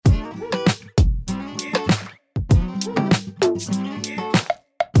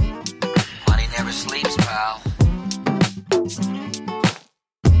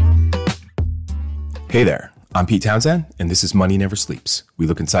Hey there, I'm Pete Townsend, and this is Money Never Sleeps. We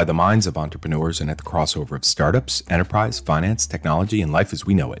look inside the minds of entrepreneurs and at the crossover of startups, enterprise, finance, technology, and life as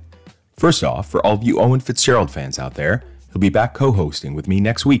we know it. First off, for all of you Owen Fitzgerald fans out there, he'll be back co-hosting with me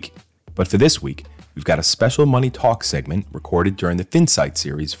next week. But for this week, we've got a special Money Talk segment recorded during the FinSight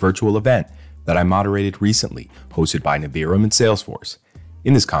series virtual event that I moderated recently, hosted by Navirum and Salesforce.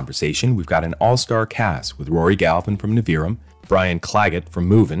 In this conversation, we've got an all-star cast with Rory Galvin from Navirum, Brian Claggett from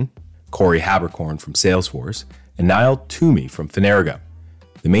Movin', Corey Habercorn from Salesforce, and Niall Toomey from Finergo.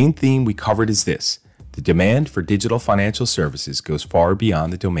 The main theme we covered is this: the demand for digital financial services goes far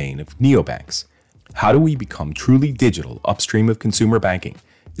beyond the domain of neobanks. How do we become truly digital upstream of consumer banking,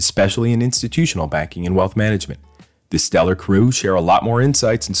 especially in institutional banking and wealth management? This stellar crew share a lot more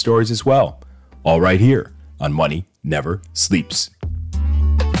insights and stories as well, all right here on Money Never Sleeps.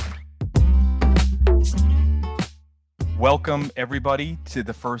 Welcome, everybody, to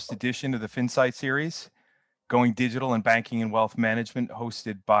the first edition of the FinSight series, Going Digital in Banking and Wealth Management,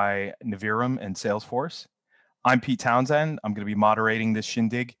 hosted by Navirum and Salesforce. I'm Pete Townsend. I'm going to be moderating this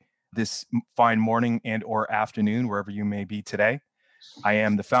shindig this fine morning and or afternoon, wherever you may be today. I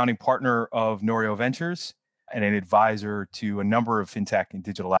am the founding partner of Norio Ventures and an advisor to a number of fintech and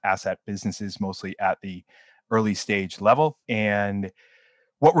digital asset businesses, mostly at the early stage level. And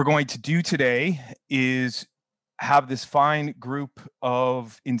what we're going to do today is have this fine group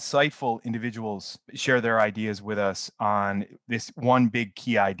of insightful individuals share their ideas with us on this one big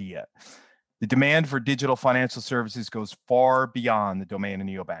key idea. The demand for digital financial services goes far beyond the domain of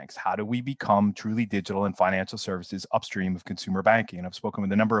neobanks. How do we become truly digital in financial services upstream of consumer banking? And I've spoken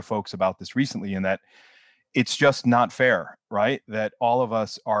with a number of folks about this recently, in that it's just not fair, right? That all of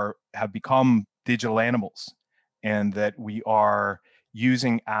us have become digital animals, and that we are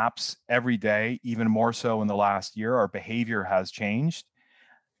using apps every day, even more so in the last year. Our behavior has changed.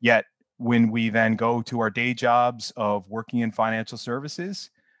 Yet when we then go to our day jobs of working in financial services,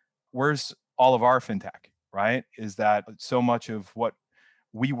 where's all of our fintech, right? Is that so much of what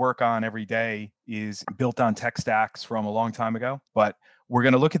we work on every day is built on tech stacks from a long time ago. But we're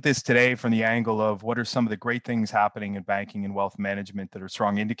going to look at this today from the angle of what are some of the great things happening in banking and wealth management that are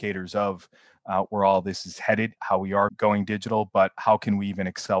strong indicators of where all this is headed, how we are going digital, but how can we even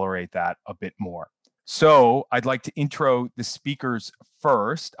accelerate that a bit more? So I'd like to intro the speakers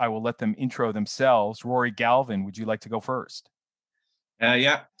first. I will let them intro themselves. Rory Galvin, would you like to go first?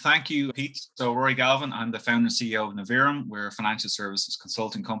 Thank you, Pete. So Rory Galvin, I'm the founder and CEO of Navirum. We're a financial services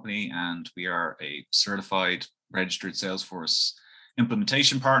consulting company, and we are a certified registered Salesforce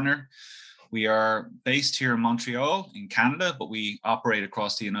implementation partner. We are based here in Montreal in Canada, but we operate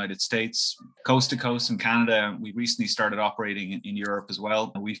across the United States, coast to coast in Canada. We recently started operating in Europe as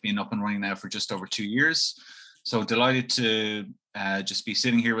well. We've been up and running now for just over 2 years. So delighted to just be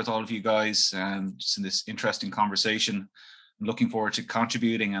sitting here with all of you guys just in this interesting conversation. I'm looking forward to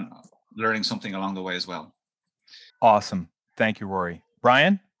contributing and learning something along the way as well. Awesome. Thank you, Rory.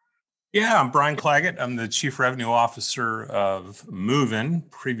 Brian? Yeah, I'm Brian Claggett. I'm the Chief Revenue Officer of Movin'.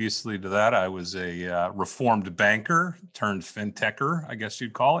 Previously to that, I was a reformed banker turned fintech-er, I guess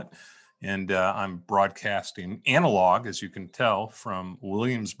you'd call it. And I'm broadcasting analog, as you can tell, from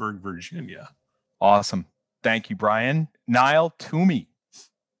Williamsburg, Virginia. Awesome. Thank you, Brian. Niall Toomey.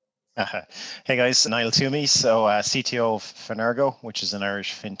 Hey guys, Niall Toomey. So CTO of Finergo, which is an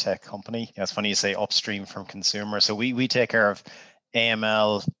Irish fintech company. Yeah, it's funny you say upstream from consumer. So we take care of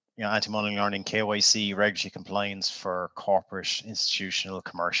AML, anti-money laundering, KYC, regulatory compliance for corporate, institutional,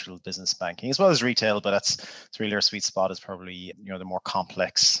 commercial, business banking, as well as retail. But it's really our sweet spot is probably the more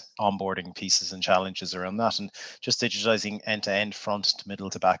complex onboarding pieces and challenges around that. And just digitizing end-to-end, front to middle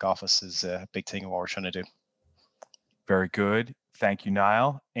to back office is a big thing of what we're trying to do. Very good. Thank you,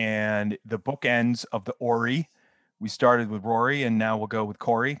 Niall. And the bookends of the Ori, we started with Rory, and now we'll go with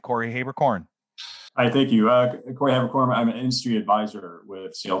Corey Habercorn. Hi, thank you. Corey Habercorn. I'm an industry advisor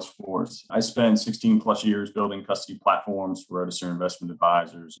with Salesforce. I spent 16 plus years building custody platforms for registered investment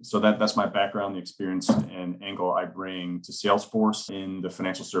advisors. So that's my background, the experience and angle I bring to Salesforce in the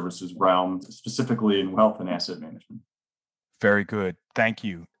financial services realm, specifically in wealth and asset management. Very good. Thank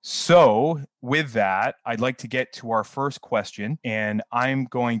you. So with that, I'd like to get to our first question, and I'm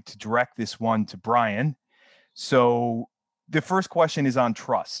going to direct this one to Brian. So the first question is on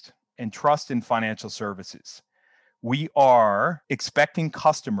trust and trust in financial services. We are expecting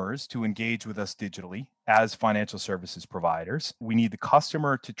customers to engage with us digitally as financial services providers. We need the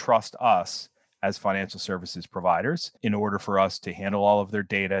customer to trust us as financial services providers in order for us to handle all of their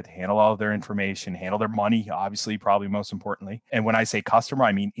data, to handle all of their information, handle their money, obviously, probably most importantly. And when I say customer,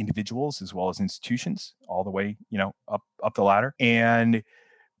 I mean individuals as well as institutions, all the way, up the ladder.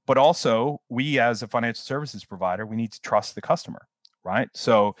 But also, we as a financial services provider, we need to trust the customer, right?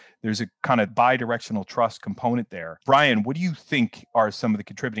 So there's a kind of bi-directional trust component there. Brian, what do you think are some of the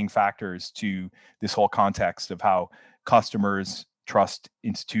contributing factors to this whole context of how customers trust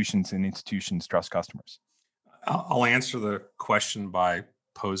institutions and institutions trust customers? I'll answer the question by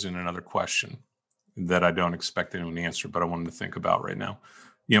posing another question that I don't expect anyone to answer, but I wanted to think about right now.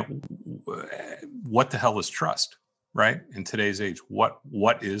 What the hell is trust, right? In today's age,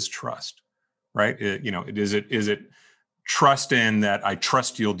 what is trust, right? Is it trust in that I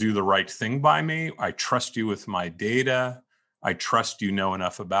trust you'll do the right thing by me? I trust you with my data. I trust you know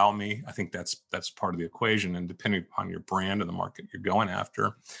enough about me. I think that's part of the equation. And depending upon your brand and the market you're going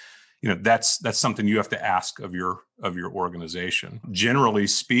after, that's something you have to ask of your organization. Generally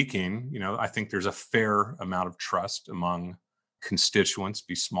speaking, I think there's a fair amount of trust among constituents,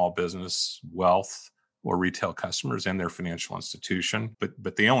 be small business, wealth, or retail customers and their financial institution,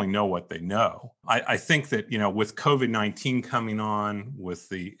 but they only know what they know. I think that, with COVID-19 coming on, with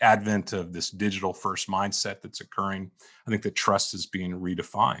the advent of this digital first mindset that's occurring, I think that trust is being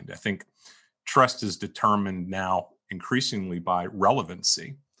redefined. I think trust is determined now increasingly by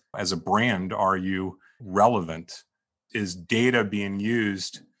relevancy. As a brand, are you relevant? Is data being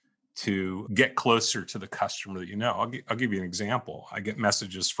used to get closer to the customer that you know? I'll give you an example. I get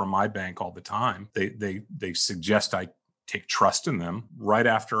messages from my bank all the time. They suggest I take trust in them. Right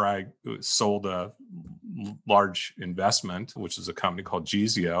after I sold a large investment, which is a company called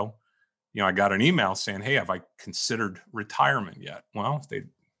Geezeo, I got an email saying, "Hey, have I considered retirement yet?" Well, if they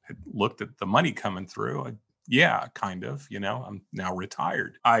had looked at the money coming through, yeah, kind of, I'm now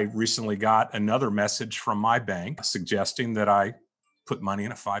retired. I recently got another message from my bank suggesting that I put money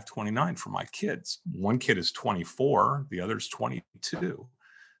in a 529 for my kids. One kid is 24, the other's 22.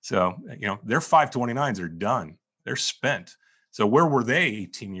 So, their 529s are done. They're spent. So where were they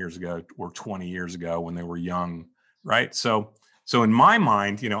 18 years ago or 20 years ago when they were young, right? So in my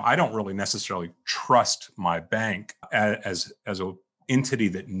mind, I don't really necessarily trust my bank as an entity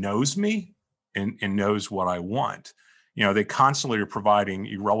that knows me and knows what I want. They constantly are providing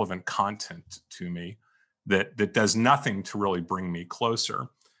irrelevant content to me that does nothing to really bring me closer.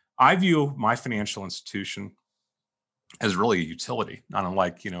 I view my financial institution as really a utility, not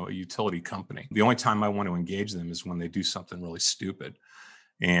unlike, a utility company. The only time I want to engage them is when they do something really stupid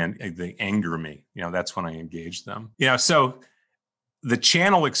and they anger me. That's when I engage them. So the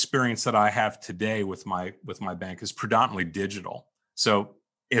channel experience that I have today with my bank is predominantly digital. So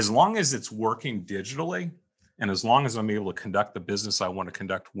as long as it's working digitally, and as long as I'm able to conduct the business I want to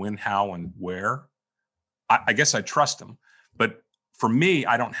conduct, when, how, and where, I guess I trust them. But for me,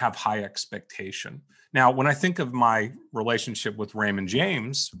 I don't have high expectation. Now, when I think of my relationship with Raymond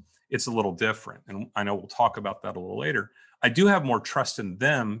James, it's a little different. And I know we'll talk about that a little later. I do have more trust in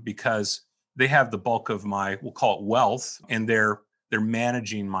them because they have the bulk of my, we'll call it wealth, and they're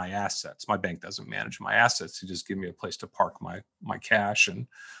managing my assets. My bank doesn't manage my assets. They just give me a place to park my cash and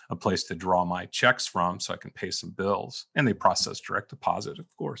a place to draw my checks from so I can pay some bills. And they process direct deposit, of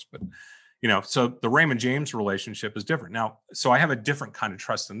course. But, so the Raymond James relationship is different. Now, so I have a different kind of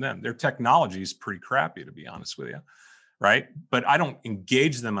trust in them. Their technology is pretty crappy, to be honest with you, right? But I don't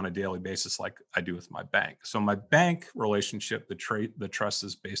engage them on a daily basis like I do with my bank. So my bank relationship, the trust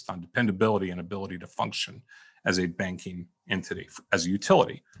is based on dependability and ability to function as a banking entity, as a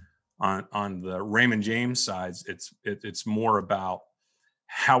utility. On the Raymond James side, it's more about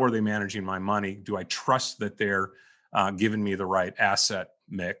how are they managing my money? Do I trust that they're giving me the right asset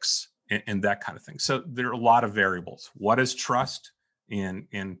mix and that kind of thing? So there are a lot of variables. What is trust in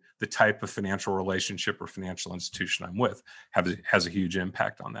the type of financial relationship or financial institution I'm with has a huge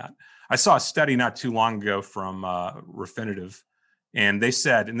impact on that. I saw a study not too long ago from Refinitiv. And they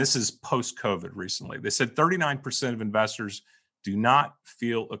said, and this is post-COVID recently, they said 39% of investors do not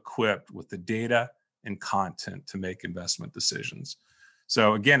feel equipped with the data and content to make investment decisions.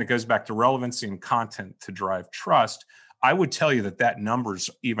 So again, it goes back to relevancy and content to drive trust. I would tell you that number's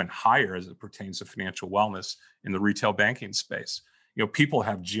even higher as it pertains to financial wellness in the retail banking space. People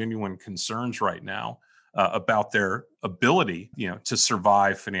have genuine concerns right now about their ability, to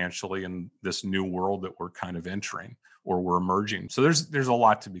survive financially in this new world that we're kind of entering or we're emerging. So there's a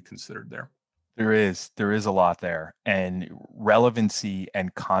lot to be considered there. There is a lot there, and relevancy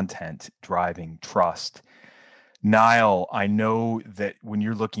and content driving trust. Niall, I know that when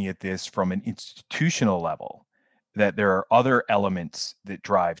you're looking at this from an institutional level, that there are other elements that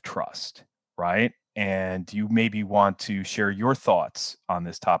drive trust, right? And you maybe want to share your thoughts on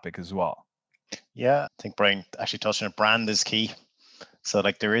this topic as well. Yeah, I think Brian actually touched on it. Brand is key. So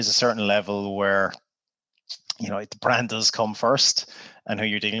there is a certain level where, the brand does come first, and who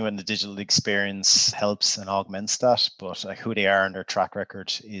you're dealing with in the digital experience helps and augments that. But who they are and their track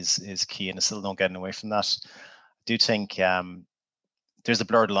record is key, and there's still no getting away from that. I do think there's a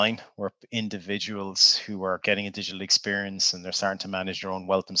blurred line where individuals who are getting a digital experience and they're starting to manage their own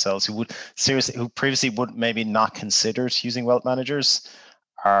wealth themselves, who previously would maybe not considered using wealth managers,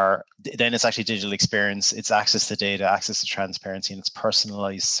 then it's actually digital experience. It's access to data, access to transparency, and it's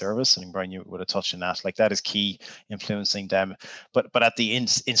personalized service. And Brian, you would have touched on that. Like that is key, influencing them. But at the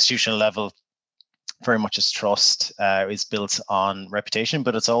institutional level, very much as trust is built on reputation,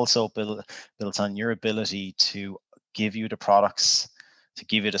 but it's also built on your ability to give you the products, to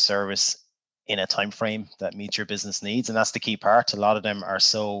give you the service in a time frame that meets your business needs. And that's the key part. A lot of them are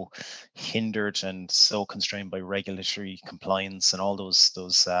so hindered and so constrained by regulatory compliance and all those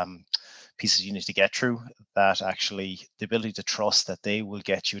pieces you need to get through, that actually the ability to trust that they will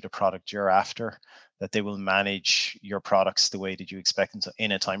get you the product you're after, that they will manage your products the way that you expect them to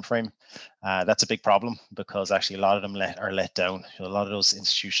in a time frame. That's a big problem, because actually a lot of them are let down. A lot of those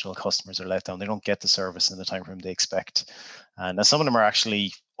institutional customers are let down. They don't get the service in the time frame they expect. And now some of them are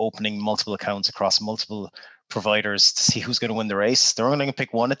actually opening multiple accounts across multiple providers to see who's going to win the race. They're only going to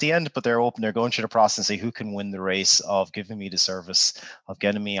pick one at the end, but they're going through the process and say who can win the race of giving me the service, of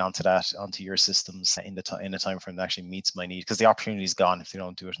getting me onto your systems in the time frame that actually meets my need, because the opportunity is gone if they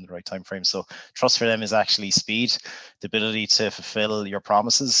don't do it in the right time frame. So trust for them is actually speed, the ability to fulfill your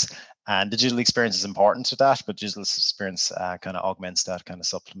promises. And digital experience is important to that, but digital experience kind of augments that, kind of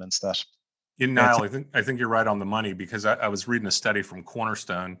supplements that. Niall, I think you're right on the money, because I was reading a study from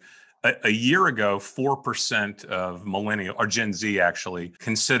Cornerstone. A year ago, 4% of millennial or Gen Z actually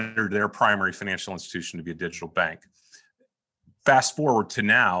considered their primary financial institution to be a digital bank. Fast forward to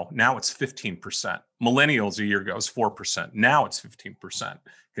now it's 15%. Millennials a year ago was 4%. Now it's 15%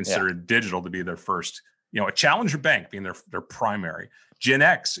 considered digital to be their first, a challenger bank being their primary. Gen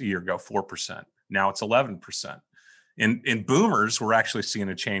X a year ago, 4%. Now it's 11%. In boomers, we're actually seeing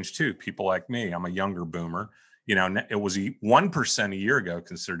a change too. People like me, I'm a younger boomer. It was 1% a year ago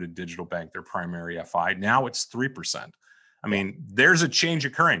considered a digital bank their primary FI. Now it's 3%. I mean, there's a change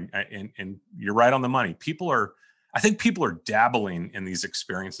occurring, and you're right on the money. I think people are dabbling in these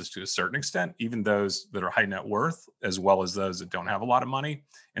experiences to a certain extent, even those that are high net worth, as well as those that don't have a lot of money.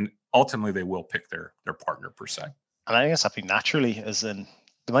 And ultimately, they will pick their partner per se. And I think it's happening naturally, as in,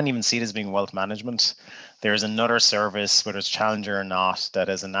 they wouldn't even see it as being wealth management. There's another service, whether it's Challenger or not, that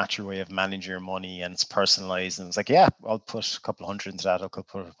is a natural way of managing your money, and it's personalized. And it's like, I'll put a couple hundred into that. I'll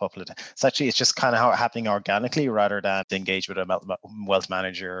put a couple of. It's just kind of how happening organically, rather than to engage with a wealth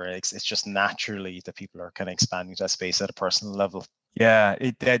manager. It's just naturally that people are kind of expanding that space at a personal level. Yeah,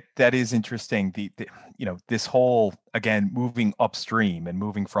 that is interesting. The this whole, again, moving upstream and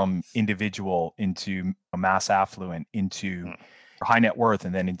moving from individual into mass affluent into high net worth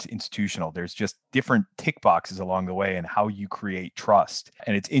and then into institutional. There's just different tick boxes along the way and how you create trust.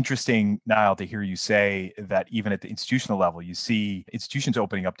 And it's interesting, Niall, to hear you say that even at the institutional level, you see institutions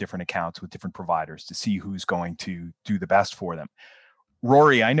opening up different accounts with different providers to see who's going to do the best for them.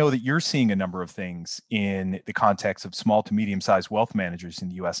 Rory, I know that you're seeing a number of things in the context of small to medium-sized wealth managers in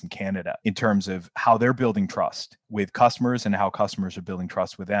the US and Canada in terms of how they're building trust with customers and how customers are building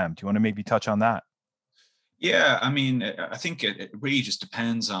trust with them. Do you want to maybe touch on that? Yeah, I mean, I think it really just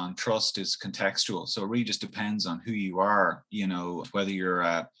depends on, trust is contextual. So it really just depends on who you are, whether you're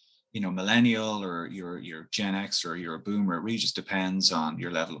a, millennial or you're Gen X or you're a boomer. It really just depends on your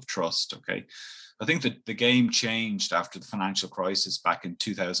level of trust. Okay. I think that the game changed after the financial crisis back in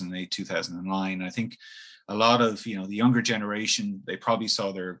 2008, 2009. I think a lot of, the younger generation, they probably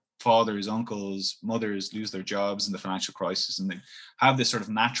saw their fathers, uncles, mothers lose their jobs in the financial crisis, and they have this sort of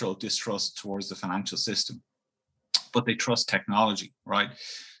natural distrust towards the financial system, but they trust technology, right?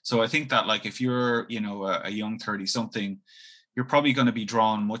 So I think that, like, if you're, a young 30-something, you're probably going to be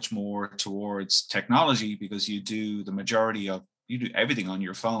drawn much more towards technology because you do everything on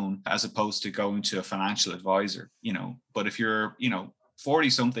your phone, as opposed to going to a financial advisor, But if you're,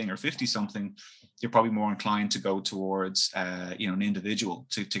 40-something or 50-something, you're probably more inclined to go towards, an individual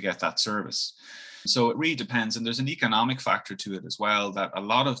to get that service. So it really depends. And there's an economic factor to it as well, that a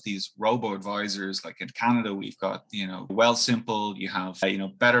lot of these robo-advisors, like in Canada, we've got, Wealthsimple, you have,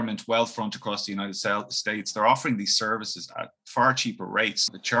 Betterment, Wealthfront across the United States. They're offering these services at far cheaper rates.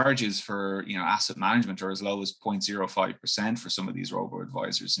 The charges for, asset management are as low as 0.05% for some of these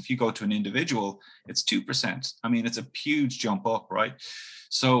robo-advisors. If you go to an individual, it's 2%. I mean, it's a huge jump up, right?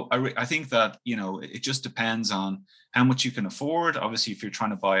 So I think that, it just depends on how much you can afford. Obviously, if you're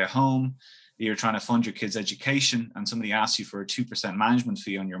trying to buy a home, you're trying to fund your kids' education and somebody asks you for a 2% management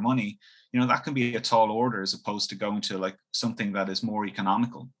fee on your money, that can be a tall order as opposed to going to like something that is more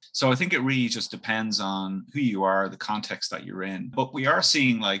economical. So I think it really just depends on who you are, the context that you're in. But we are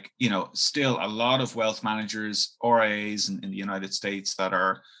seeing still a lot of wealth managers, RIAs in the United States that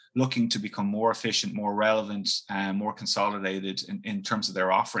are looking to become more efficient, more relevant, and more consolidated in terms of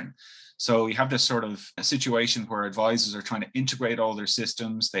their offering. So you have this sort of a situation where advisors are trying to integrate all their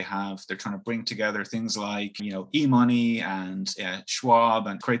systems. They're trying to bring together things like, eMoney and Schwab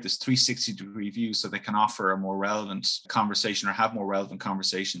and create this 360-degree view so they can offer a more relevant conversation or have more relevant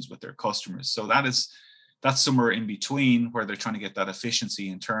conversations with their customers. So that's somewhere in between where they're trying to get that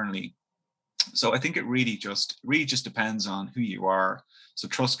efficiency internally. So I think it really just depends on who you are. So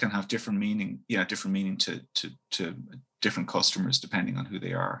trust can have different meaning to different customers depending on who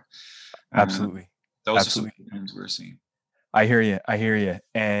they are. Absolutely. Those Absolutely. are some things we're seeing. I hear you.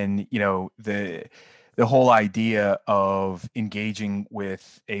 And, the whole idea of engaging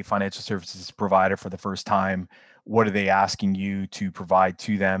with a financial services provider for the first time, what are they asking you to provide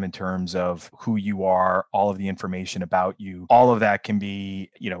to them in terms of who you are, all of the information about you, all of that can be,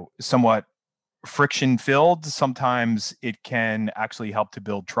 somewhat friction filled. Sometimes it can actually help to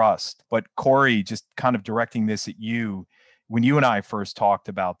build trust. But Corey, just kind of directing this at you, when you and I first talked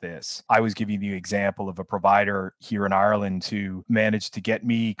about this, I was giving you the example of a provider here in Ireland who managed to get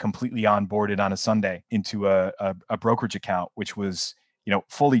me completely onboarded on a Sunday into a brokerage account, which was,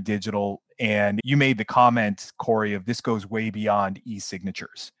 fully digital. And you made the comment, Corey, of this goes way beyond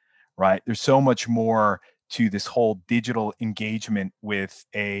e-signatures, right? There's so much more to this whole digital engagement with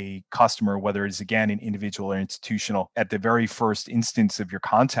a customer, whether it's again an individual or institutional, at the very first instance of your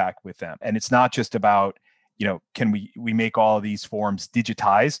contact with them. And it's not just about, can we make all of these forms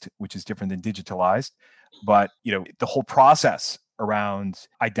digitized, which is different than digitalized, but the whole process around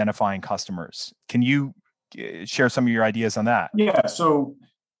identifying customers. Can you share some of your ideas on that? Yeah. So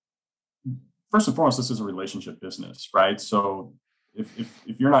first and foremost, this is a relationship business, right? So if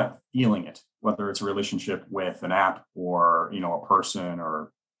you're not feeling it, whether it's a relationship with an app or a person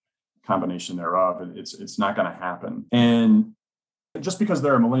or combination thereof, it's not going to happen. And just because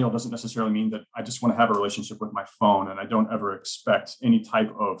they're a millennial doesn't necessarily mean that I just want to have a relationship with my phone and I don't ever expect any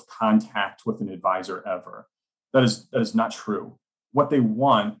type of contact with an advisor ever. That is not true. What they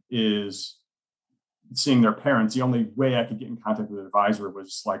want is seeing their parents. The only way I could get in contact with an advisor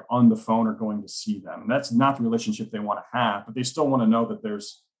was like on the phone or going to see them. And that's not the relationship they want to have, but they still want to know that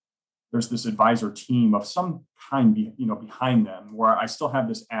there's this advisor team of some kind, behind them where I still have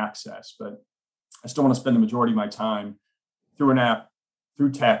this access, but I still want to spend the majority of my time through an app,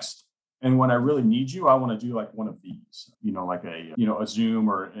 through text. And when I really need you, I want to do like one of these, like a Zoom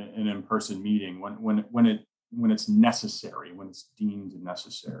or an in-person meeting when it's necessary, when it's deemed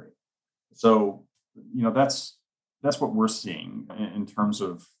necessary. So, that's what we're seeing in terms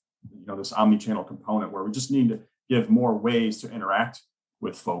of, this omni-channel component where we just need to give more ways to interact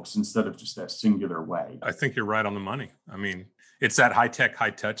with folks instead of just that singular way. I think you're right on the money. I mean, it's that high tech,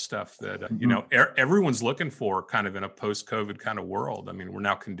 high touch stuff that, everyone's looking for kind of in a post-COVID kind of world. I mean, we're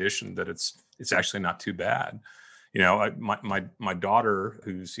now conditioned that it's actually not too bad. My daughter,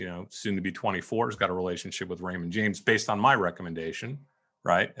 who's, soon to be 24, has got a relationship with Raymond James based on my recommendation,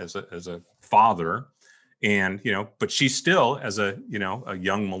 right? As a father. And, but she still, as a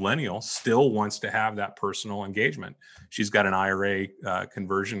young millennial, still wants to have that personal engagement. She's got an IRA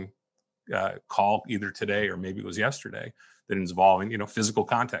conversion call either today or maybe it was yesterday that is involving, physical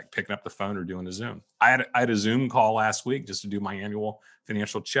contact, picking up the phone or doing a Zoom. I had a Zoom call last week just to do my annual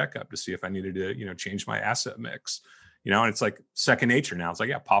financial checkup to see if I needed to, change my asset mix, and it's like second nature now. It's like,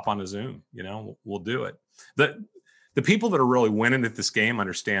 yeah, pop on a Zoom, we'll do it. The people that are really winning at this game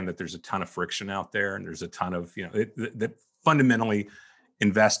understand that there's a ton of friction out there and there's a ton of, that fundamentally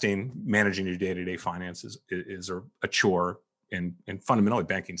investing, managing your day-to-day finances is a chore and fundamentally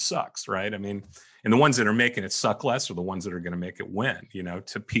banking sucks, right? I mean, and the ones that are making it suck less are the ones that are going to make it win,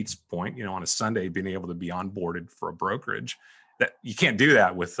 to Pete's point, on a Sunday, being able to be onboarded for a brokerage. That you can't do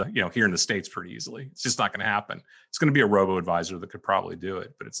that with, here in the States pretty easily. It's just not going to happen. It's going to be a robo-advisor that could probably do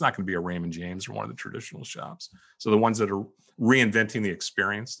it, but it's not going to be a Raymond James or one of the traditional shops. So the ones that are reinventing the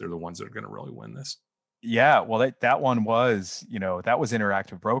experience, they're the ones that are going to really win this. Yeah, well, that one was, that was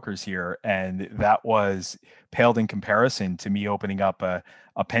Interactive Brokers here, and that was paled in comparison to me opening up a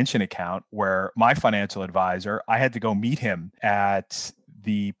pension account where my financial advisor, I had to go meet him at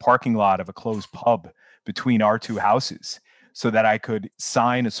the parking lot of a closed pub between our two houses, so that I could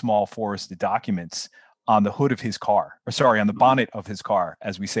sign a small forest of documents on the hood of his car, on the bonnet of his car,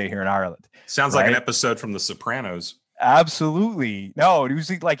 as we say here in Ireland. Sounds like an episode from The Sopranos. Absolutely. No, it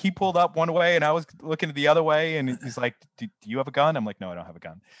was like he pulled up one way and I was looking the other way, and he's like, do you have a gun? I'm like, no, I don't have a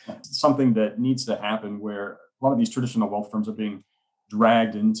gun. Something that needs to happen where a lot of these traditional wealth firms are being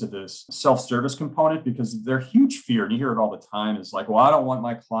dragged into this self-service component, because their huge fear, and you hear it all the time, is like, well, I don't want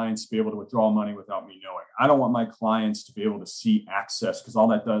my clients to be able to withdraw money without me knowing. I don't want my clients to be able to see access, because all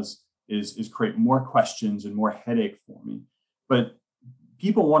that does is create more questions and more headache for me. But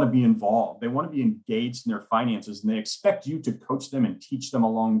people want to be involved. They want to be engaged in their finances, and they expect you to coach them and teach them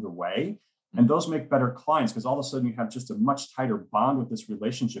along the way. And those make better clients, because all of a sudden you have just a much tighter bond with this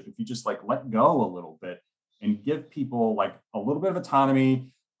relationship if you just like let go a little bit and give people like a little bit of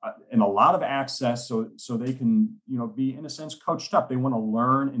autonomy and a lot of access, so they can, be in a sense coached up. They want to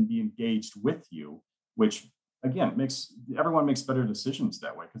learn and be engaged with you, which again everyone makes better decisions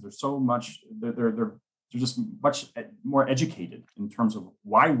that way, because they're just much more educated in terms of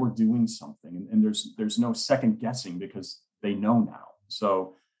why we're doing something, and there's no second guessing because they know now.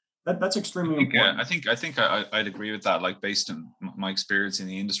 So that's extremely important. I think I'd agree with that. Like, based on my experience in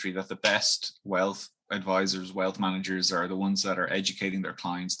the industry, that the best wealth advisors, wealth managers are the ones that are educating their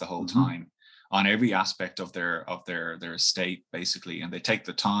clients the whole time on every aspect of their estate, basically, and they take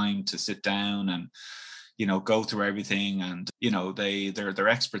the time to sit down and go through everything, and they're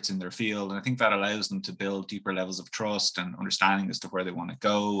experts in their field, and I think that allows them to build deeper levels of trust and understanding as to where they want to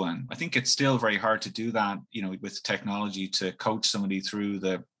go. And I think it's still very hard to do that, with technology, to coach somebody through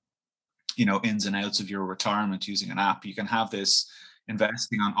the ins and outs of your retirement using an app. You can have this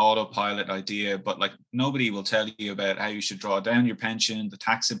investing on autopilot idea, but like nobody will tell you about how you should draw down your pension, the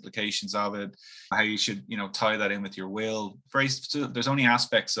tax implications of it, how you should tie that in with your will. There's only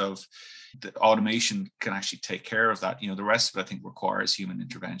aspects of the automation can actually take care of that. The rest of it, I think, requires human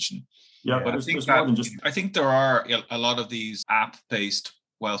intervention. Yeah, but I think there are a lot of these app-based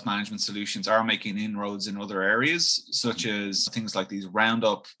wealth management solutions are making inroads in other areas, such as things like these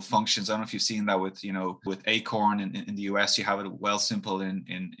roundup functions. I don't know if you've seen that with Acorn in the US. You have it at Wealthsimple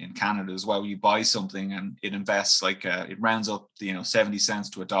in Canada as well. You buy something and it invests it rounds up 70 cents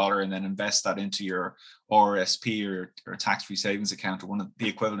to $1, and then invests that into your RRSP or tax-free savings account, or one of the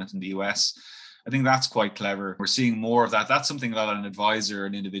equivalent in the US. I think that's quite clever. We're seeing more of that. That's something that an advisor,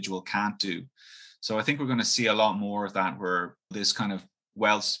 an individual, can't do. So I think we're going to see a lot more of that, where this kind of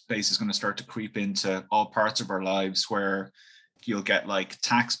wealth space is going to start to creep into all parts of our lives, where you'll get like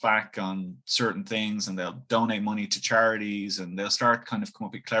tax back on certain things, and they'll donate money to charities, and they'll start kind of come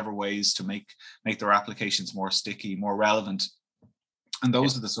up with clever ways to make their applications more sticky, more relevant. And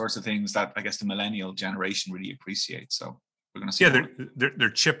those are the sorts of things that I guess the millennial generation really appreciates. So we're going to see. Yeah, they're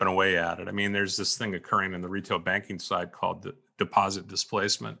chipping away at it. I mean, there's this thing occurring in the retail banking side called the deposit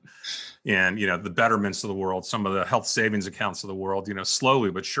displacement, and the betterments of the world, some of the health savings accounts of the world, slowly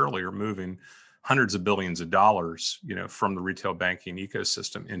but surely are moving hundreds of billions of dollars, from the retail banking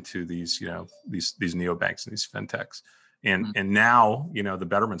ecosystem into these, these neobanks and these fintechs. And now, the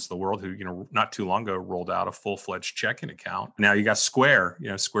betterments of the world, who, not too long ago rolled out a full-fledged checking account. Now you got Square.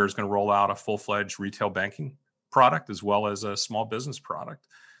 Square is going to roll out a full-fledged retail banking product as well as a small business product.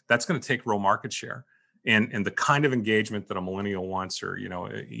 That's going to take real market share. And the kind of engagement that a millennial wants, or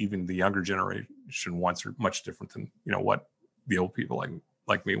even the younger generation wants, are much different than what the old people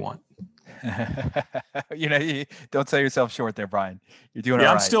like me want. You don't sell yourself short there, Brian. You're doing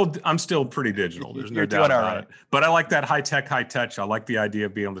all right. I'm still pretty digital. There's no doubt about it. But I like that high tech, high touch. I like the idea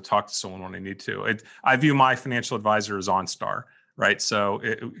of being able to talk to someone when I need to. I view my financial advisor as OnStar, right? So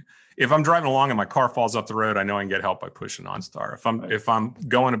if I'm driving along and my car falls off the road, I know I can get help by pushing OnStar. If I'm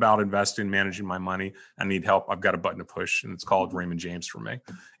going about investing, managing my money, I need help, I've got a button to push, and it's called Raymond James for me.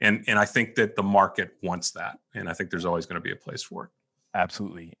 And I think that the market wants that, and I think there's always going to be a place for it.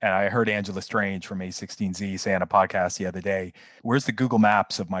 Absolutely. And I heard Angela Strange from A16Z say on a podcast the other day, where's the Google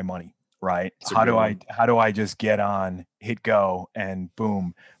Maps of my money, right? How do I just get on, hit go, and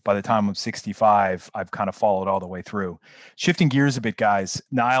boom, by the time I'm 65, I've kind of followed all the way through. Shifting gears a bit, guys.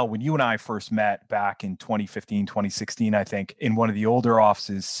 Niall, when you and I first met back in 2015, 2016, I think, in one of the older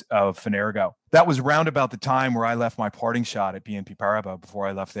offices of Fenergo, that was round about the time where I left my parting shot at BNP Paribas before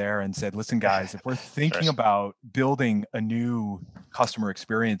I left there, and said, listen, guys, if we're thinking about building a new customer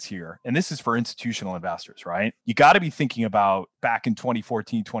experience here, and this is for institutional investors, right? You got to be thinking about, back in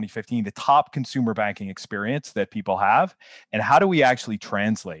 2014, 2015, the top consumer banking experience that people have, and how do we actually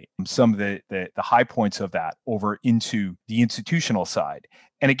translate some of the high points of that over into the institutional side.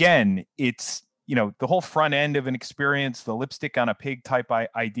 And again, it's the whole front end of an experience, the lipstick on a pig type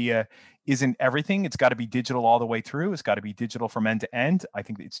idea isn't everything. It's got to be digital all the way through. It's got to be digital from end to end. I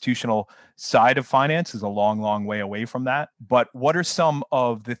think the institutional side of finance is a long, long way away from that. But what are some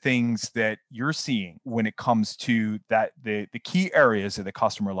of the things that you're seeing when it comes to that, the key areas of the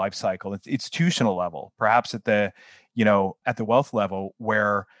customer lifecycle, it's institutional level, perhaps at the wealth level,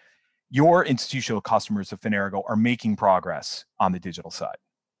 where your institutional customers of Finergo are making progress on the digital side?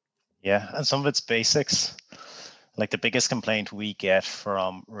 Yeah, and some of it's basics. Like the biggest complaint we get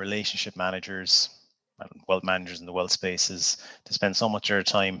from relationship managers and wealth managers in the wealth space is to spend so much of their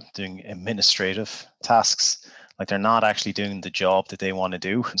time doing administrative tasks. Like they're not actually doing the job that they want to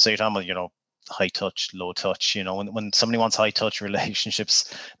do. So you're talking about, high touch, low touch. When somebody wants high touch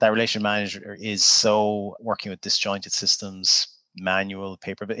relationships, that relationship manager is so working with disjointed systems, manual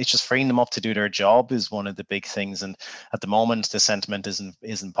paper, but it's just freeing them up to do their job is one of the big things. And at the moment, the sentiment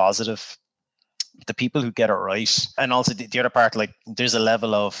isn't positive. The people who get it right, and also the other part, like there's a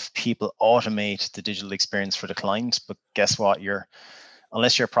level of people automate the digital experience for the client, but guess what?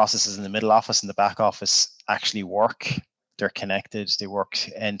 Unless your processes in the middle office and the back office actually work, they're connected, they work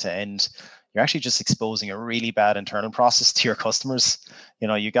end to end, you're actually just exposing a really bad internal process to your customers.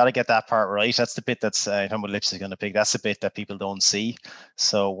 You got to get that part right. That's the bit that's talking about lipstick on a pig. That's the bit that people don't see.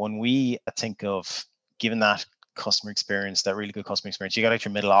 So when we think of giving that customer experience, that really good customer experience, you got to get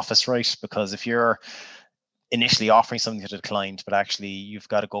your middle office right, because if you're initially offering something to the client, but actually you've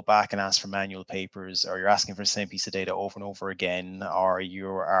got to go back and ask for manual papers, or you're asking for the same piece of data over and over again, or you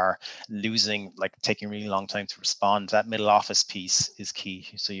are taking a really long time to respond, that middle office piece is key.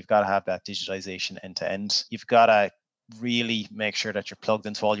 So you've got to have that digitization end to end. You've got to really make sure that you're plugged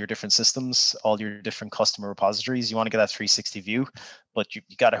into all your different systems, all your different customer repositories. You want to get that 360 view, but you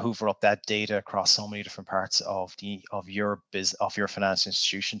got to hoover up that data across so many different parts of your financial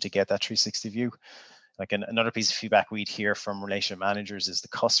institution to get that 360 view. Like another piece of feedback we'd hear from relationship managers is the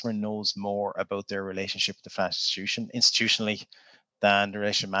customer knows more about their relationship with the financial institution institutionally than the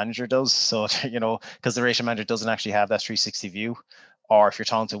relationship manager does. So, because the relationship manager doesn't actually have that 360 view. Or if you're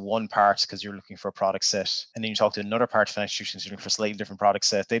talking to one part because you're looking for a product set, and then you talk to another part of financial institutions, you're looking for a slightly different product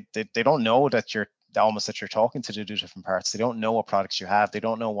set, they don't know that you're talking to the different parts. They don't know what products you have. They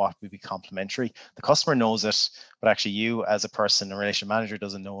don't know what would be complementary. The customer knows it, but actually you as a person, a relationship manager,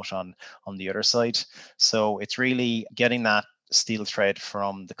 doesn't know it on the other side. So it's really getting that steel thread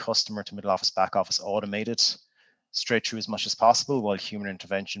from the customer to middle office, back office automated straight through as much as possible, while human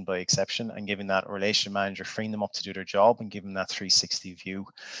intervention by exception, and giving that relationship manager, freeing them up to do their job and giving that 360 view.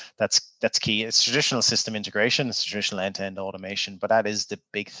 That's key. It's traditional system integration, it's traditional end-to-end automation, but that is the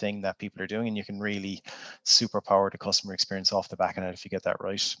big thing that people are doing, and you can really superpower the customer experience off the back of it if you get that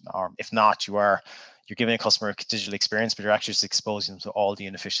right. Or if not, you're giving a customer a digital experience, but you're actually just exposing them to all the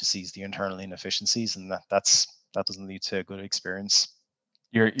inefficiencies, the internal inefficiencies, and that doesn't lead to a good experience.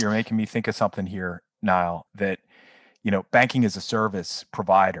 You're making me think of something here, Niall, that banking as a service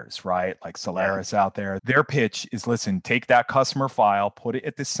providers, right? Like Solaris out there, their pitch is, listen, take that customer file, put it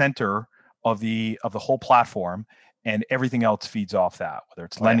at the center of the whole platform, and everything else feeds off that, whether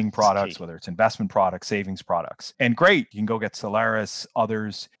it's lending products, whether it's investment products, savings products. And great, you can go get Solaris,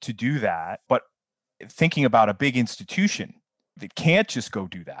 others to do that. But thinking about a big institution that can't just go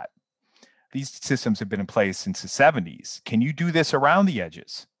do that. These systems have been in place since the 70s. Can you do this around the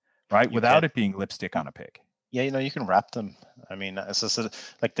edges, right? Without it being lipstick on a pig? Yeah, you can wrap them. I mean,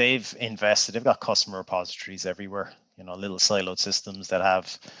 like they've got customer repositories everywhere, little siloed systems that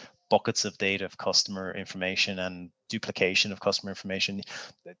have buckets of data of customer information and duplication of customer information.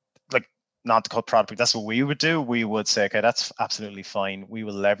 Like, not to cut product, that's what we would do. We would say, okay, that's absolutely fine. We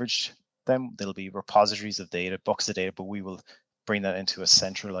will leverage them. There'll be repositories of data, buckets of data, but we will bring that into a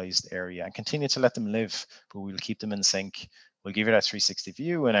centralized area and continue to let them live, but we'll keep them in sync. We'll give you that 360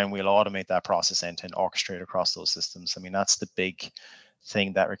 view, and then we'll automate that process end to end, orchestrate across those systems. I mean, that's the big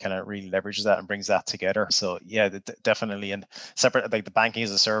thing that kind of really leverages that and brings that together. So yeah, definitely. And separate, like the banking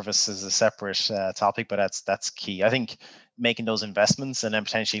as a service is a separate topic, but that's key. I think making those investments and then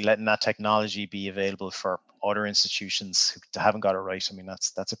potentially letting that technology be available for other institutions who haven't got it right. I mean,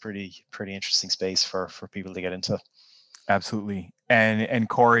 that's a pretty interesting space for people to get into. Absolutely. And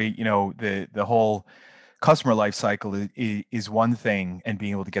Corey, the whole customer life cycle is one thing, and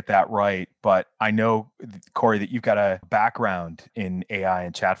being able to get that right. But I know, Corey, that you've got a background in AI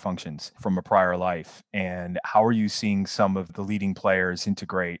and chat functions from a prior life. And how are you seeing some of the leading players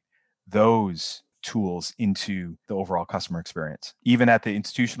integrate those tools into the overall customer experience, even at the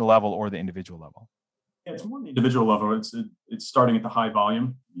institutional level or the individual level? Yeah, it's more on the individual level. It's starting at the high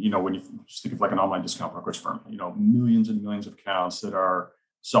volume. When you just think of like an online discount brokerage firm, millions and millions of accounts that are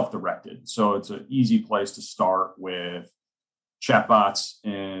self-directed. So it's an easy place to start with chatbots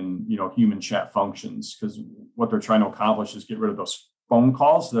and human chat functions, because what they're trying to accomplish is get rid of those phone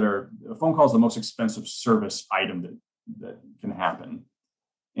calls. The most expensive service item that can happen.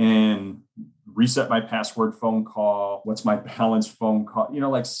 And reset my password phone call, what's my balance phone call,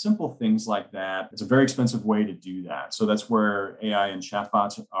 like simple things like that. It's a very expensive way to do that. So that's where AI and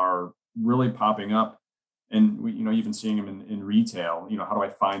chatbots are really popping up. And we, even seeing them in retail. How do I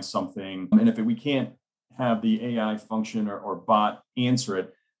find something? And if we can't have the AI function or bot answer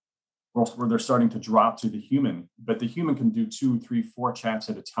it, where they're starting to drop to the human, but the human can do 2, 3, 4 chats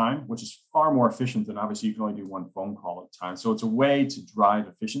at a time, which is far more efficient than obviously you can only do one phone call at a time. So it's a way to drive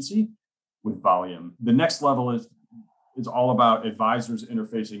efficiency with volume. The next level is all about advisors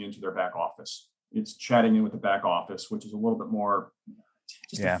interfacing into their back office. It's chatting in with the back office, which is a little bit more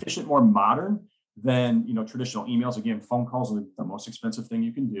efficient, more modern than traditional emails. Again, phone calls are the most expensive thing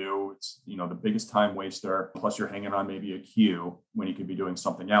you can do. It's the biggest time waster. Plus, you're hanging on maybe a queue when you could be doing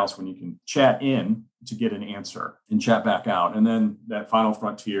something else. When you can chat in to get an answer and chat back out, and then that final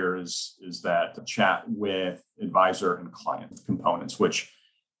frontier is that chat with advisor and client components, which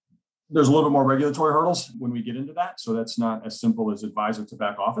there's a little bit more regulatory hurdles when we get into that. So that's not as simple as advisor to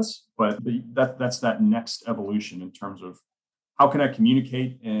back office, but that's that next evolution in terms of how can I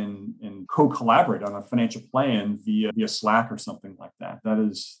communicate and co-collaborate on a financial plan via Slack or something like that? That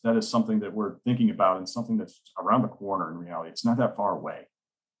is something that we're thinking about, and something that's around the corner in reality. It's not that far away.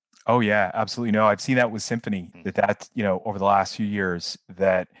 Oh yeah, absolutely. No, I've seen that with Symphony, that over the last few years,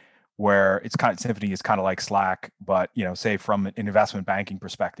 that where it's Symphony is kind of like Slack, but say from an investment banking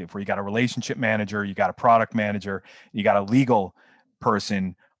perspective, where you got a relationship manager, you got a product manager, you got a legal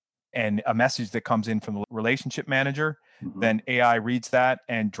person, and a message that comes in from the relationship manager, then AI reads that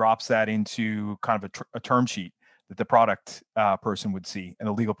and drops that into kind of a term sheet that the product person would see and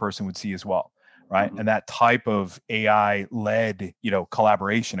the legal person would see as well, right? And that type of AI-led,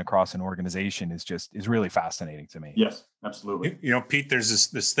 collaboration across an organization is really fascinating to me. Yes, absolutely. Pete, there's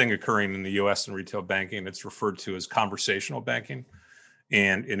this thing occurring in the U.S. in retail banking that's referred to as conversational banking.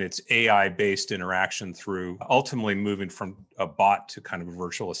 And in its AI-based interaction through ultimately moving from a bot to kind of a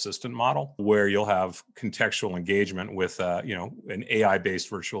virtual assistant model, where you'll have contextual engagement with an AI-based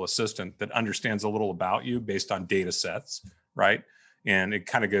virtual assistant that understands a little about you based on data sets, right? And it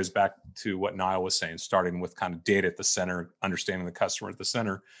kind of goes back to what Niall was saying, starting with kind of data at the center, understanding the customer at the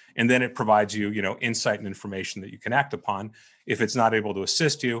center, and then it provides you, insight and information that you can act upon. If it's not able to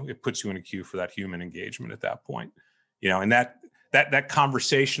assist you, it puts you in a queue for that human engagement at that point, and that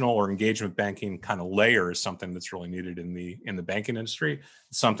conversational or engagement banking kind of layer is something that's really needed in the banking industry.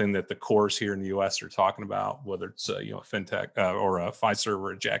 It's something that the cores here in the U.S. are talking about, whether it's fintech or a Fiserv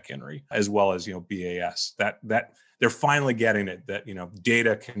or a Jack Henry, as well as BAS. That they're finally getting it, that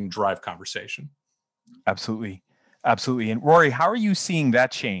data can drive conversation. Absolutely. And Rory, how are you seeing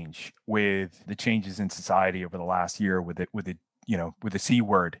that change with the changes in society over the last year with the C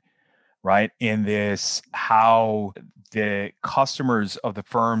word, right? In this, how the customers of the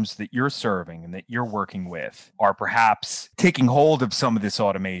firms that you're serving and that you're working with are perhaps taking hold of some of this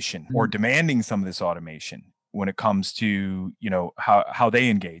automation or demanding some of this automation when it comes to, how they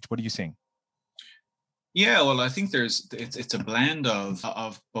engage. What are you seeing? Yeah, well, I think it's a blend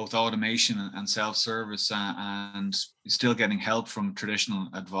of both automation and self-service, and still getting help from traditional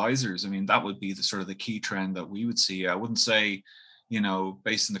advisors. I mean, that would be the sort of the key trend that we would see. I wouldn't say,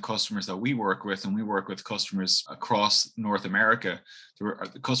 based on the customers that we work with, and we work with customers across North America,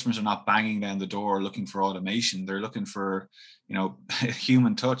 the customers are not banging down the door looking for automation. They're looking for,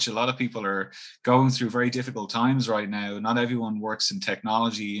 human touch. A lot of people are going through very difficult times right now. Not everyone works in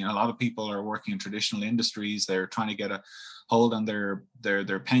technology. A lot of people are working in traditional industries. They're trying to get a hold on their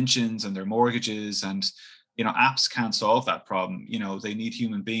pensions and their mortgages, and apps can't solve that problem. They need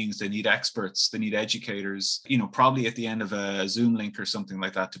human beings, they need experts, they need educators, probably at the end of a Zoom link or something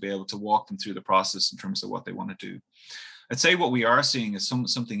like that, to be able to walk them through the process in terms of what they want to do. I'd say what we are seeing is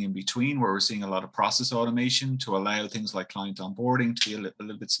something in between, where we're seeing a lot of process automation to allow things like client onboarding to be a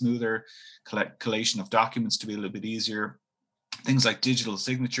little bit smoother, collation of documents to be a little bit easier. Things like digital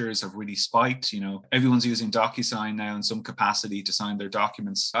signatures have really spiked. Everyone's using DocuSign now in some capacity to sign their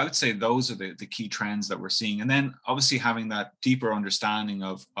documents. I would say those are the key trends that we're seeing. And then obviously having that deeper understanding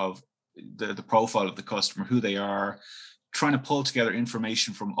of the profile of the customer, who they are, trying to pull together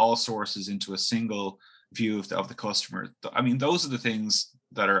information from all sources into a single view of the customer. I mean, those are the things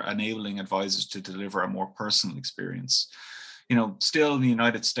that are enabling advisors to deliver a more personal experience. Still in the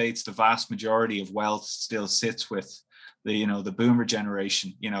United States, the vast majority of wealth still sits with the boomer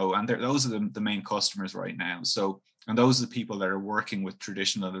generation, and those are the main customers right now. So And those are the people that are working with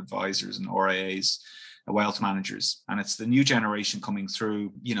traditional advisors and RIAs, wealth managers. And it's the new generation coming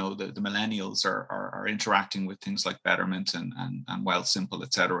through. You know, the millennials are interacting with things like Betterment and Wealthsimple,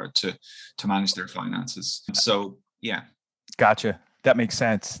 et cetera, to manage their finances. So, yeah. Gotcha. That makes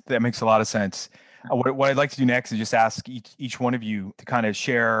sense. That makes a lot of sense. What I'd like to do next is just ask each one of you to kind of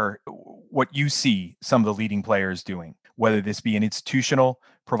share what you see some of the leading players doing, whether this be an institutional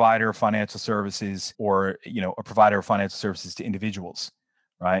provider of financial services or, you know, a provider of financial services to individuals,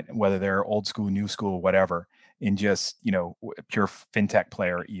 right? Whether they're old school, new school, whatever, in just, you know, pure fintech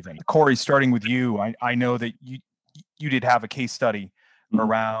player even. Corey, starting with you, I know that you did have a case study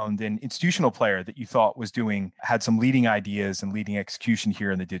around an institutional player that you thought had some leading ideas and leading execution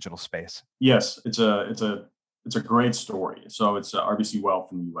here in the digital space. Yes, it's a great story. So it's RBC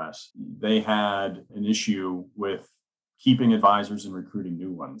Wealth in the US. They had an issue with keeping advisors and recruiting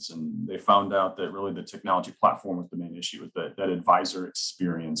new ones. And they found out that really the technology platform was the main issue, that advisor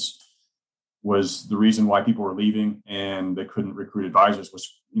experience was the reason why people were leaving, and they couldn't recruit advisors,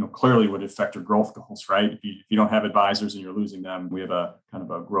 which, you know, clearly would affect your growth goals, right? If you don't have advisors and you're losing them, we have a kind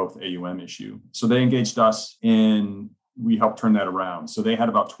of a growth AUM issue. So they engaged us and we helped turn that around. So they had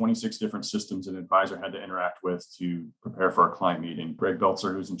about 26 different systems an advisor had to interact with to prepare for a client meeting. Greg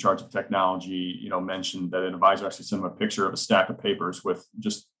Beltzer, who's in charge of technology, you know, mentioned that an advisor actually sent him a picture of a stack of papers with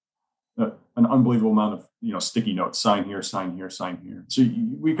just an unbelievable amount of, you know, sticky notes, sign here, sign here, sign here. So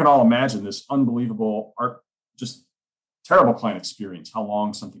we can all imagine this unbelievable, just terrible client experience, how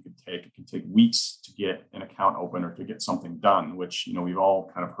long something could take. It can take weeks to get an account open or to get something done, which, you know, we've all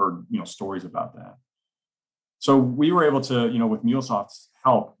kind of heard, you know, stories about that. So we were able to, you know, with MuleSoft's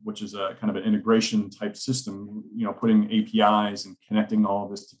help, which is a kind of an integration type system, you know, putting APIs and connecting all of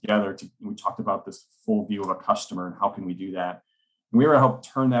this together. We talked about this full view of a customer and how can we do that. And we were able to help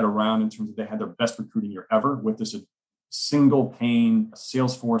turn that around in terms of they had their best recruiting year ever with this single pane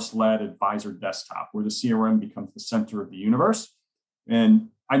Salesforce-led advisor desktop where the CRM becomes the center of the universe. And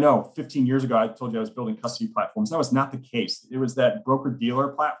I know 15 years ago, I told you I was building custody platforms. That was not the case. It was that broker-dealer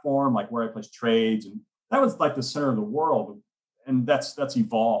platform, like where I place trades, and that was like the center of the world. And that's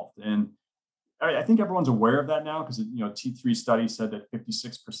evolved. And I think everyone's aware of that now because, you know, T3 study said that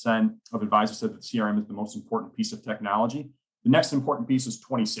 56% of advisors said that CRM is the most important piece of technology. The next important piece is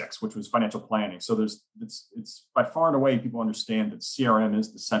 26, which was financial planning. So it's by far and away, people understand that CRM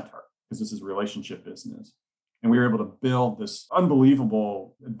is the center because this is a relationship business. And we were able to build this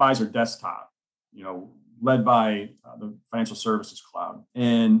unbelievable advisor desktop, you know, led by the financial services cloud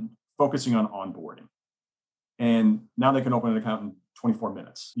and focusing on onboarding. And now they can open an account in 24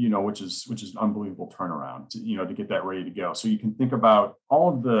 minutes, you know, which is an unbelievable turnaround to get that ready to go. So you can think about all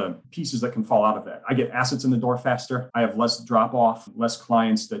of the pieces that can fall out of that. I get assets in the door faster. I have less drop off, less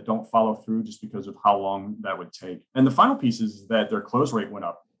clients that don't follow through just because of how long that would take. And the final piece is that their close rate went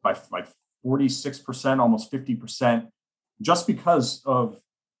up by 46%, almost 50%, just because of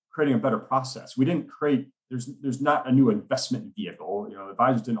creating a better process. We didn't create, there's not a new investment vehicle. You know,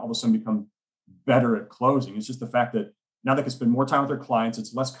 advisors didn't all of a sudden become better at closing. It's just the fact that now they can spend more time with their clients.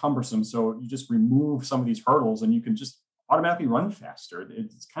 It's less cumbersome. So you just remove some of these hurdles and you can just automatically run faster.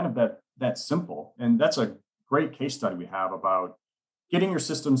 It's kind of that simple. And that's a great case study we have about getting your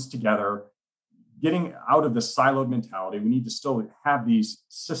systems together, getting out of the siloed mentality. We need to still have these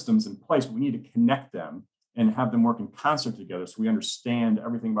systems in place, but we need to connect them and have them work in concert together so we understand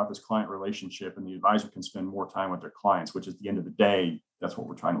everything about this client relationship and the advisor can spend more time with their clients, which at the end of the day, that's what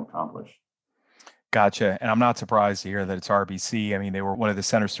we're trying to accomplish. Gotcha. And I'm not surprised to hear that it's RBC. I mean, they were one of the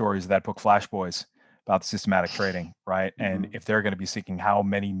center stories of that book, Flash Boys, about the systematic trading, right? And if they're going to be sinking how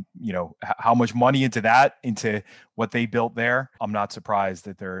much money into what they built there, I'm not surprised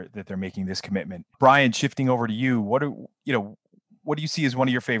that they're making this commitment. Brian, shifting over to you, what do you see as one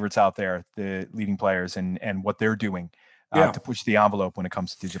of your favorites out there, the leading players and what they're doing to push the envelope when it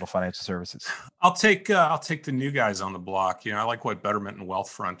comes to digital financial services? I'll take the new guys on the block. You know, I like what Betterment and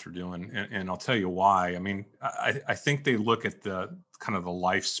Wealthfront are doing, and I'll tell you why. I mean, I think they look at the kind of the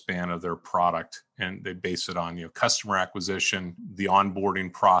lifespan of their product and they base it on, you know, customer acquisition, the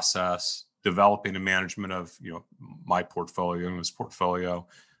onboarding process, developing and management of, you know, my portfolio and his portfolio,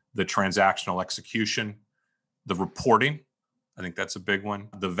 the transactional execution, the reporting. I think that's a big one.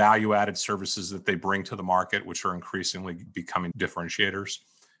 The value-added services that they bring to the market, which are increasingly becoming differentiators.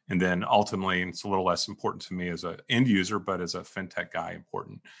 And then ultimately, and it's a little less important to me as an end user, but as a fintech guy,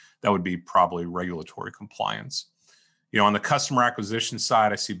 important, that would be probably regulatory compliance. You know, on the customer acquisition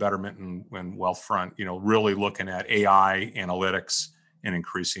side, I see Betterment and Wealthfront, you know, really looking at AI analytics and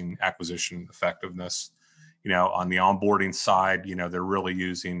increasing acquisition effectiveness. On the onboarding side, they're really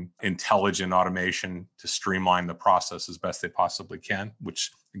using intelligent automation to streamline the process as best they possibly can,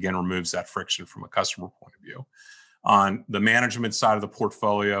 which again removes that friction from a customer point of view. On the management side of the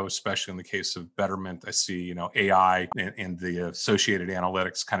portfolio, especially in the case of Betterment, I see, AI and the associated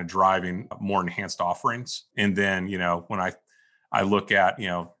analytics kind of driving more enhanced offerings. And then, when I look at,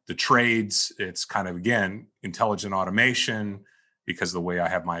 the trades, it's kind of, again, intelligent automation, because of the way I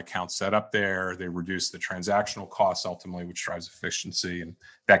have my account set up there, they reduce the transactional costs ultimately, which drives efficiency. And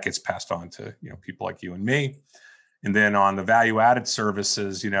that gets passed on to, people like you and me. And then on the value-added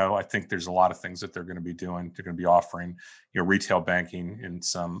services, I think there's a lot of things that they're going to be doing. They're going to be offering, retail banking and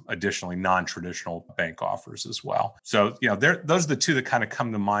some additionally non-traditional bank offers as well. So, those are the two that kind of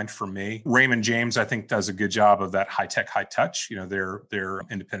come to mind for me. Raymond James, I think, does a good job of that high-tech, high-touch. Their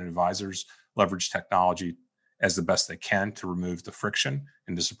independent advisors leverage technology as the best they can to remove the friction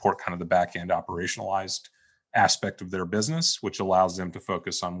and to support kind of the back-end operationalized aspect of their business, which allows them to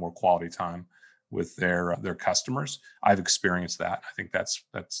focus on more quality time with their customers. I've experienced that. I think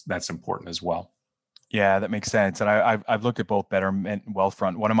that's important as well. Yeah, that makes sense. And I've looked at both Betterment and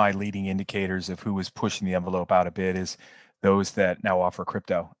Wealthfront. One of my leading indicators of who is pushing the envelope out a bit is those that now offer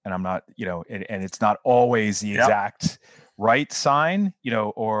crypto. And I'm not, and it's not always the exact right sign,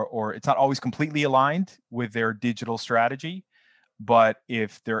 or it's not always completely aligned with their digital strategy. But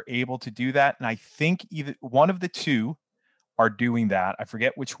if they're able to do that, and I think either one of the two are doing that. I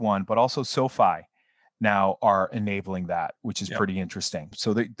forget which one, but also SoFi now are enabling that, which is pretty interesting.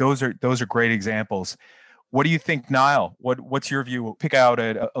 So those are great examples. What do you think, Niall? What's your view? Pick out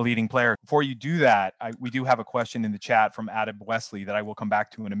a leading player. Before you do that, we do have a question in the chat from Adam Wesley that I will come back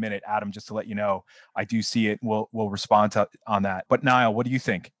to in a minute. Adam, just to let you know, I do see it. We'll respond on that. But Niall, what do you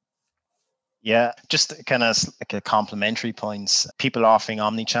think? Yeah, just kind of like a complementary points. People offering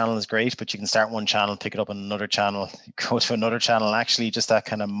omni-channel is great, but you can start one channel, pick it up on another channel, go to another channel. And actually, just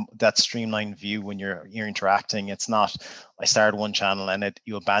that streamlined view when you're interacting. It's not I started one channel and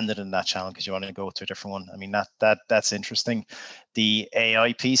you abandon in that channel because you want to go to a different one. I mean, that's interesting. The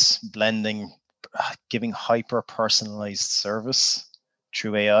AI piece, blending, giving hyper personalized service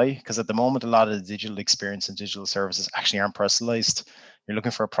through AI, because at the moment a lot of the digital experience and digital services actually aren't personalized. You're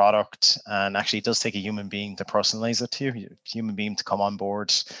looking for a product, and actually it does take a human being to personalize it to you, a human being to come on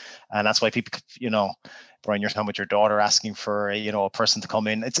board. And that's why people, Brian, you're talking about your daughter asking for a person to come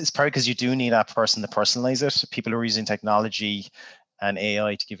in. It's probably because you do need that person to personalize it. People are using technology and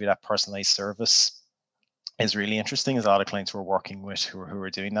AI to give you that personalized service is really interesting. There's a lot of clients we're working with who are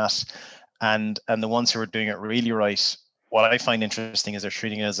doing that. And the ones who are doing it really right, what I find interesting is they're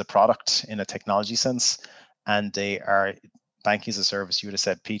treating it as a product in a technology sense, and they are banking as a service. You would have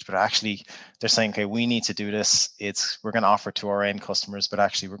said, Pete, but actually they're saying, okay, we need to do this. We're going to offer it to our end customers, but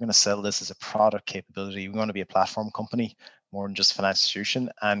actually we're going to sell this as a product capability. We're going to be a platform company more than just a financial institution,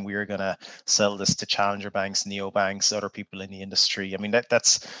 and we're going to sell this to challenger banks, neobanks, other people in the industry. I mean,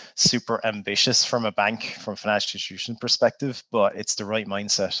 that's super ambitious from a bank, from a financial institution perspective, but it's the right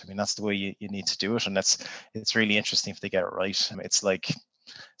mindset. I mean, that's the way you need to do it, and it's really interesting if they get it right. I mean, it's like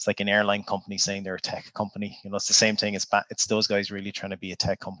an airline company saying they're a tech company. It's the same thing. It's those guys really trying to be a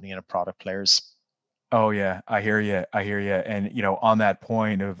tech company and a product players. Oh yeah, I hear you. And on that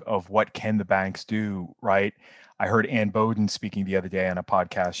point of what can the banks do, right? I heard Ann Bowden speaking the other day on a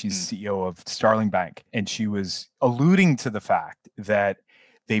podcast. She's the CEO of Starling Bank, and she was alluding to the fact that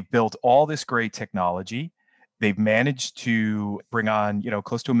they've built all this great technology. They've managed to bring on,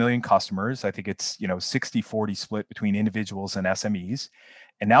 close to 1 million customers. I think it's, 60-40 split between individuals and SMEs.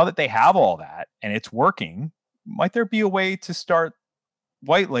 And now that they have all that and it's working, might there be a way to start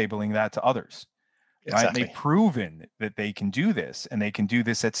white labeling that to others? Exactly. Right? They've proven that they can do this, and they can do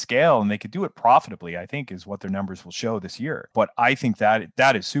this at scale, and they can do it profitably, I think, is what their numbers will show this year. But I think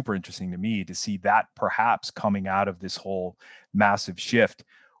that is super interesting to me to see that perhaps coming out of this whole massive shift.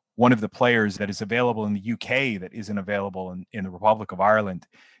 One of the players that is available in the UK that isn't available in the Republic of Ireland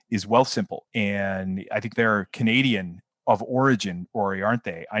is Wealthsimple. And I think they're Canadian of origin, Rory, aren't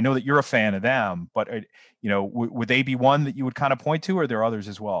they? I know that you're a fan of them, but would they be one that you would kind of point to, or are there others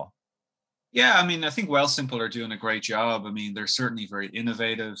as well? Yeah, I mean, I think Wealthsimple are doing a great job. I mean, they're certainly very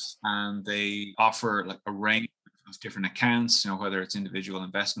innovative, and they offer like a range of different accounts, whether it's individual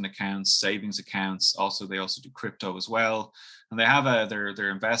investment accounts, savings accounts. They also do crypto as well. And they have their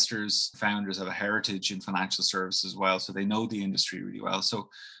investors, founders have a heritage in financial services as well. So they know the industry really well. So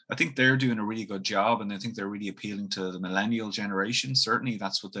I think they're doing a really good job, and I think they're really appealing to the millennial generation. Certainly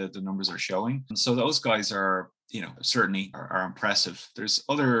that's what the numbers are showing. And so those guys are, certainly are impressive. There's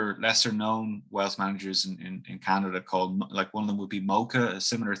other lesser known wealth managers in Canada called, like one of them would be Mocha, a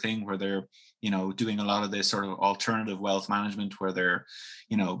similar thing where they're, doing a lot of this sort of alternative wealth management where they're,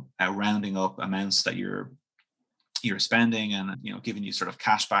 rounding up amounts that you're spending and giving you sort of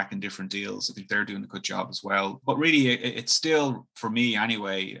cash back in different deals. I think they're doing a good job as well. But really, it still, for me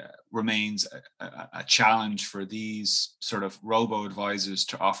anyway, remains a challenge for these sort of robo advisors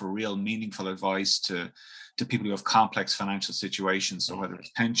to offer real meaningful advice to people who have complex financial situations. So whether it's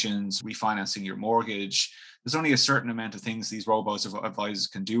pensions, refinancing your mortgage, there's only a certain amount of things these robos advisors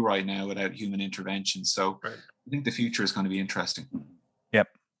can do right now without human intervention. So right. I think the future is going to be interesting. Yep.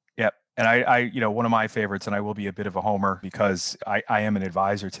 And I, one of my favorites, and I will be a bit of a homer because I am an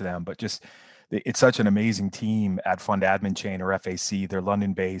advisor to them, but just it's such an amazing team at Fund Admin Chain or FAC. They're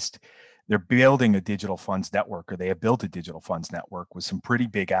London based. They're building a digital funds network, or they have built a digital funds network with some pretty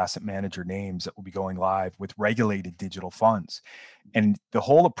big asset manager names that will be going live with regulated digital funds. And the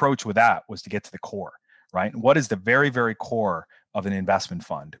whole approach with that was to get to the core, right? And what is the very, very core of an investment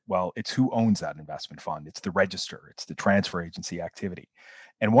fund? Well, it's who owns that investment fund. It's the register. It's the transfer agency activity.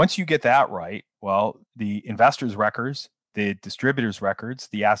 And once you get that right, well, the investors' records, the distributors' records,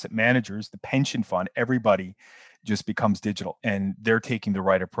 the asset managers, the pension fund, everybody just becomes digital, and they're taking the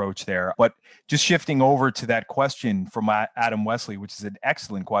right approach there. But just shifting over to that question from Adam Wesley, which is an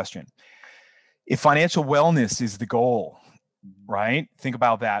excellent question. If financial wellness is the goal, right? Think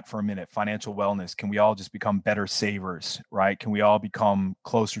about that for a minute. Financial wellness. Can we all just become better savers, right? Can we all become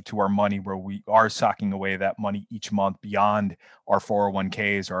closer to our money where we are socking away that money each month beyond our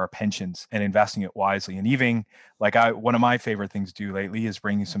 401ks or our pensions and investing it wisely? And even like one of my favorite things to do lately is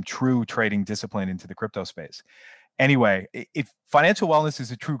bringing some true trading discipline into the crypto space. Anyway, if financial wellness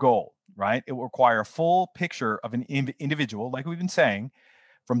is a true goal, right? It will require a full picture of an individual, like we've been saying,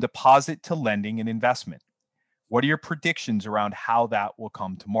 from deposit to lending and investment. What are your predictions around how that will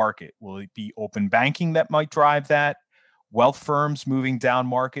come to market? Will it be open banking that might drive that? Wealth firms moving down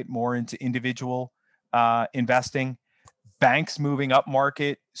market more into individual investing? Banks moving up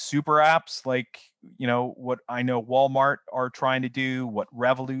market? Super apps like, what I know Walmart are trying to do, what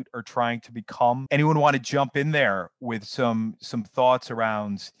Revolut are trying to become? Anyone want to jump in there with some thoughts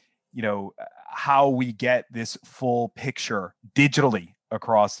around, how we get this full picture digitally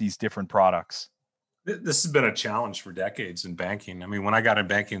across these different products? This has been a challenge for decades in banking. I mean, when I got in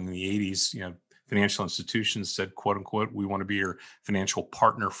banking in the 80s, financial institutions said, quote unquote, we want to be your financial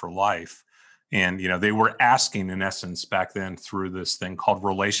partner for life. And, they were asking, in essence, back then through this thing called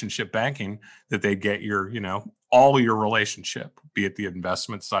relationship banking, that they get your, all your relationship, be it the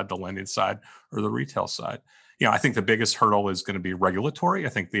investment side, the lending side, or the retail side. I think the biggest hurdle is going to be regulatory. I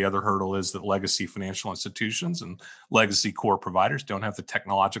think the other hurdle is that legacy financial institutions and legacy core providers don't have the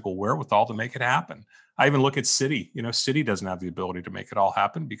technological wherewithal to make it happen. I even look at Citi. Citi doesn't have the ability to make it all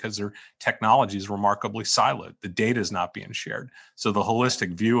happen because their technology is remarkably siloed. The data is not being shared. So the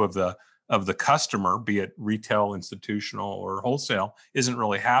holistic view of the customer, be it retail, institutional, or wholesale, isn't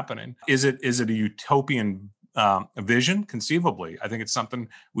really happening. Is it a utopian vision? Conceivably. I think it's something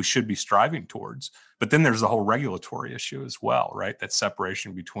we should be striving towards. But then there's the whole regulatory issue as well, right? That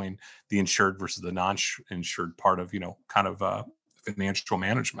separation between the insured versus the non-insured part of, financial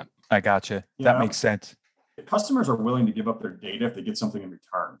management. I gotcha. That makes sense. Customers are willing to give up their data if they get something in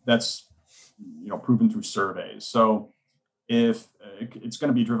return. That's, proven through surveys. So if it's going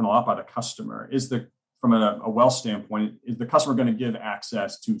to be driven a lot by the customer, from a wealth standpoint, is the customer going to give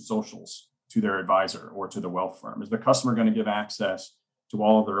access to socials to their advisor or to the wealth firm? Is the customer going to give access to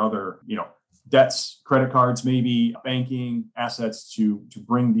all of their other, debts, credit cards, maybe banking assets to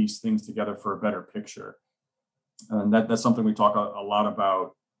bring these things together for a better picture? And that's something we talk a lot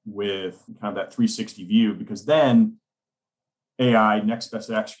about with kind of that 360 view, because then AI, next best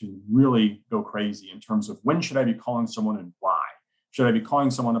action, can really go crazy in terms of when should I be calling someone and why? Should I be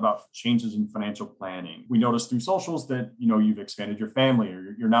calling someone about changes in financial planning? We noticed through socials that, you've expanded your family,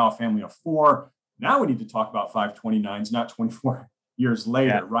 or you're now a family of 4. Now we need to talk about 529s, not 24 years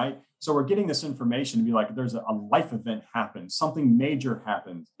later, right? So we're getting this information to be like, there's a life event happened, something major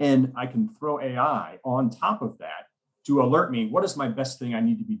happened, and I can throw AI on top of that to alert me, what is my best thing I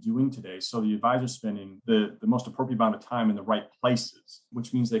need to be doing today? So the advisor's spending the most appropriate amount of time in the right places,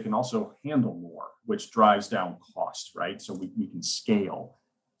 which means they can also handle more, which drives down cost, right? So we can scale.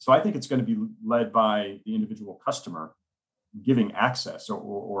 So I think it's going to be led by the individual customer giving access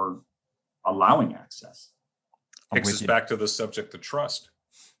or allowing access. Takes us back to the subject of trust.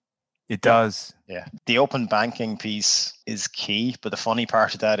 It does. Yeah. The open banking piece is key, but the funny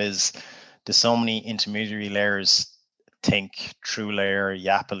part of that is there's so many intermediary layers Think, TrueLayer,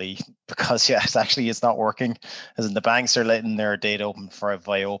 Yapily, because it's not working. As in the banks are letting their data open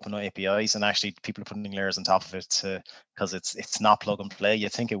via open APIs, and actually people are putting layers on top of it because it's not plug and play. You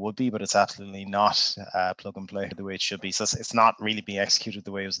think it would be, but it's absolutely not plug and play the way it should be. So it's not really being executed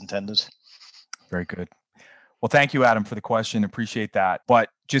the way it was intended. Very good. Well, thank you, Adam, for the question. Appreciate that. But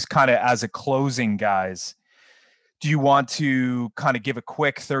just kind of as a closing, guys, do you want to kind of give a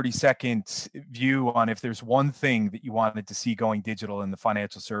quick 30-second view on if there's one thing that you wanted to see going digital in the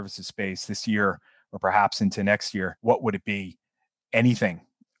financial services space this year or perhaps into next year? What would it be? Anything.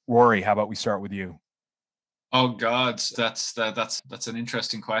 Rory, how about we start with you? Oh God, that's an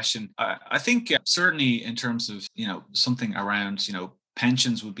interesting question. I think certainly in terms of something around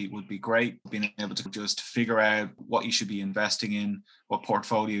pensions would be great. Being able to just figure out what you should be investing in, what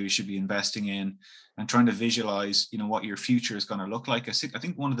portfolio you should be investing in, and trying to visualize, what your future is going to look like. I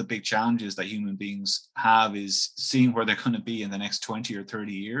think one of the big challenges that human beings have is seeing where they're going to be in the next 20 or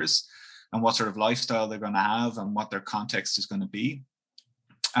 30 years, and what sort of lifestyle they're going to have, and what their context is going to be.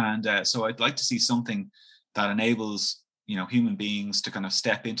 And so I'd like to see something that enables human beings to kind of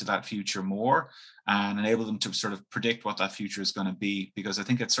step into that future more and enable them to sort of predict what that future is going to be, because I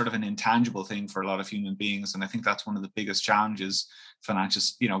think it's sort of an intangible thing for a lot of human beings. And I think that's one of the biggest challenges financial,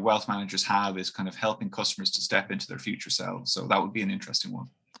 wealth managers have, is kind of helping customers to step into their future selves. So that would be an interesting one.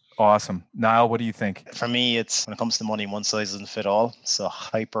 Awesome. Niall, what do you think? For me, it's when it comes to money, one size doesn't fit all. So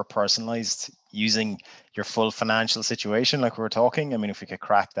hyper personalized, using your full financial situation, like we were talking. I mean, if we could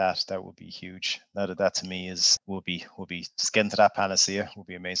crack that, that would be huge. That to me will be just getting to that panacea would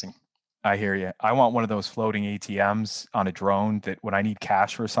be amazing. I hear you. I want one of those floating ATMs on a drone that when I need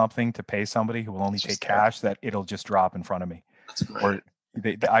cash for something to pay somebody who will only take cash, that it'll just drop in front of me. That's great.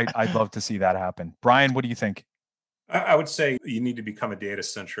 I'd love to see that happen. Brian, what do you think? I would say you need to become a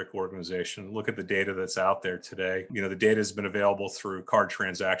data-centric organization. Look at the data that's out there today. The data has been available through card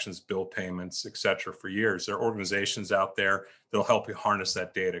transactions, bill payments, et cetera, for years. There are organizations out there that'll help you harness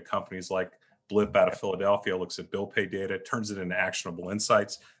that data. Companies like Blip out of Philadelphia looks at bill pay data, turns it into actionable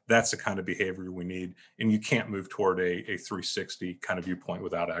insights. That's the kind of behavior we need. And you can't move toward a 360 kind of viewpoint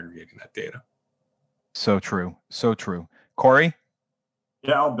without aggregating that data. So true. So true. Corey?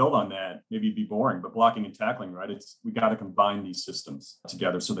 Yeah, I'll build on that. Maybe it'd be boring, but blocking and tackling, right? We got to combine these systems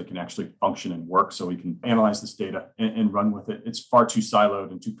together so they can actually function and work, so we can analyze this data and run with it. It's far too siloed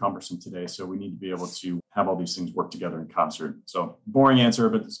and too cumbersome today. So we need to be able to have all these things work together in concert. So boring answer,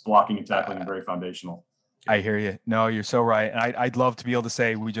 but it's blocking and tackling and very foundational. I hear you. No, you're so right. And I'd love to be able to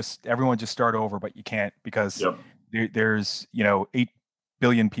say everyone just start over, but you can't, because there's 8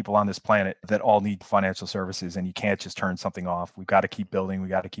 billion people on this planet that all need financial services, and you can't just turn something off. We've got to keep building. We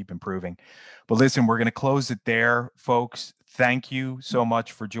got to keep improving. But listen, we're going to close it there, folks. Thank you so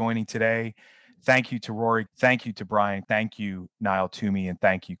much for joining today. Thank you to Rory. Thank you to Brian. Thank you, Niall Toomey, and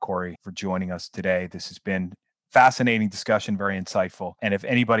thank you, Corey, for joining us today. This has been fascinating discussion, very insightful. And if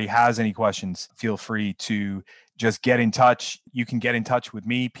anybody has any questions, feel free to just get in touch. You can get in touch with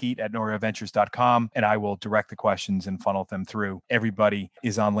me, Pete at NorioVentures.com, and I will direct the questions and funnel them through. Everybody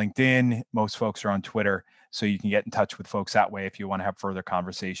is on LinkedIn. Most folks are on Twitter. So you can get in touch with folks that way if you want to have further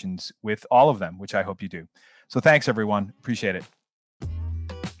conversations with all of them, which I hope you do. So thanks, everyone. Appreciate it.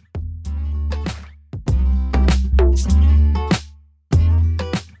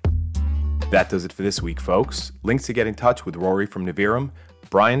 That does it for this week, folks. Links to get in touch with Rory from Navirum,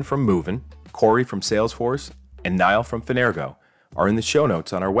 Brian from Movin', Corey from Salesforce, and Niall from Finergo are in the show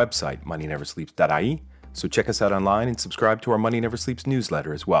notes on our website, moneyneversleeps.ie. So check us out online and subscribe to our Money Never Sleeps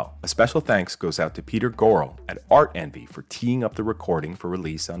newsletter as well. A special thanks goes out to Peter Gorel at Art Envy for teeing up the recording for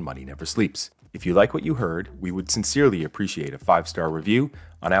release on Money Never Sleeps. If you like what you heard, we would sincerely appreciate a 5-star review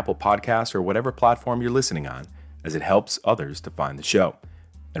on Apple Podcasts or whatever platform you're listening on, as it helps others to find the show.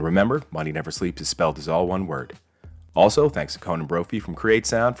 And remember, Money Never Sleeps is spelled as all one word. Also, thanks to Conan Brophy from Create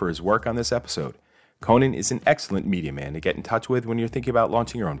Sound for his work on this episode. Conan is an excellent media man to get in touch with when you're thinking about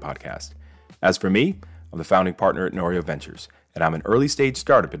launching your own podcast. As for me, I'm the founding partner at Norio Ventures, and I'm an early-stage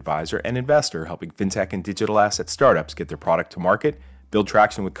startup advisor and investor helping fintech and digital asset startups get their product to market, build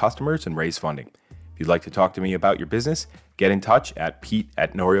traction with customers, and raise funding. If you'd like to talk to me about your business, get in touch at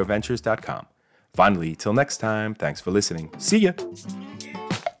pete@norioventures.com. Finally, till next time, thanks for listening. See ya!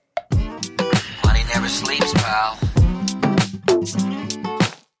 Money never sleeps, pal.